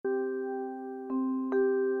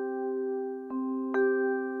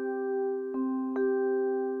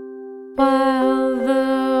while the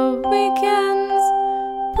weekend's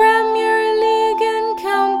Premier League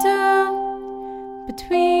encounter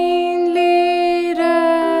between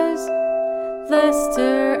leaders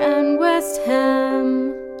Leicester and West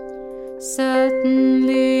Ham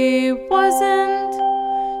certainly wasn't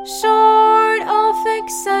short of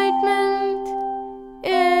excitement.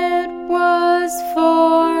 It was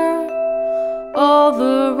for all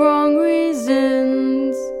the wrong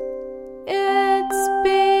reasons. It's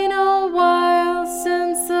been a while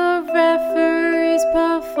since the referee's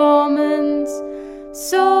performance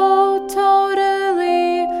so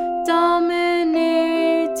totally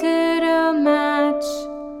dominated a match.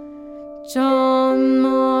 John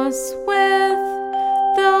Moss with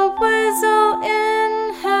the whistle in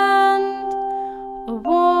hand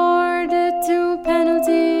awarded 2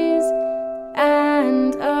 penalties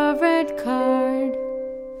and a red card.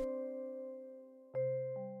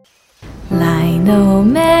 Lionel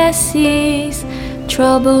Messi's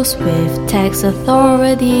troubles with tax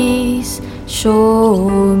authorities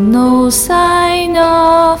show no sign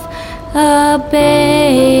of abating.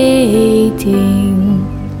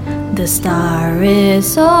 The star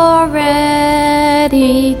is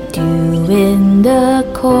already due in the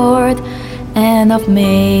court end of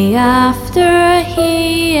May after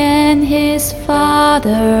he and his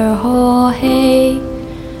father Jorge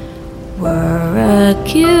were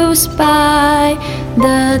accused by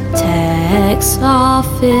the tax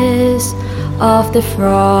office of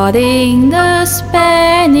defrauding the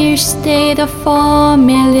Spanish state of 4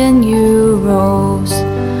 million euros.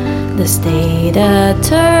 The state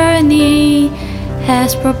attorney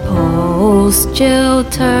has proposed jail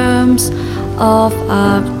terms of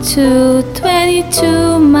up to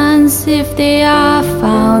 22 months if they are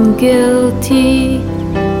found guilty.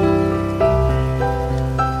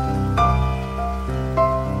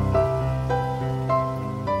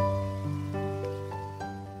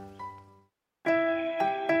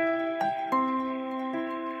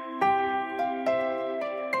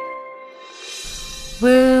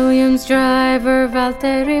 Williams driver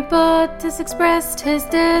Valtteri Bottas expressed his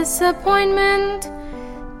disappointment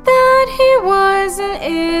that he wasn't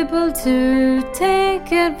able to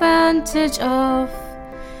take advantage of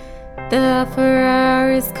the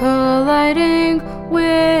Ferraris colliding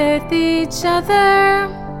with each other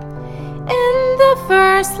in the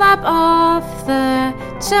first lap of the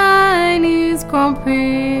Chinese Grand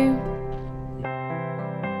Prix.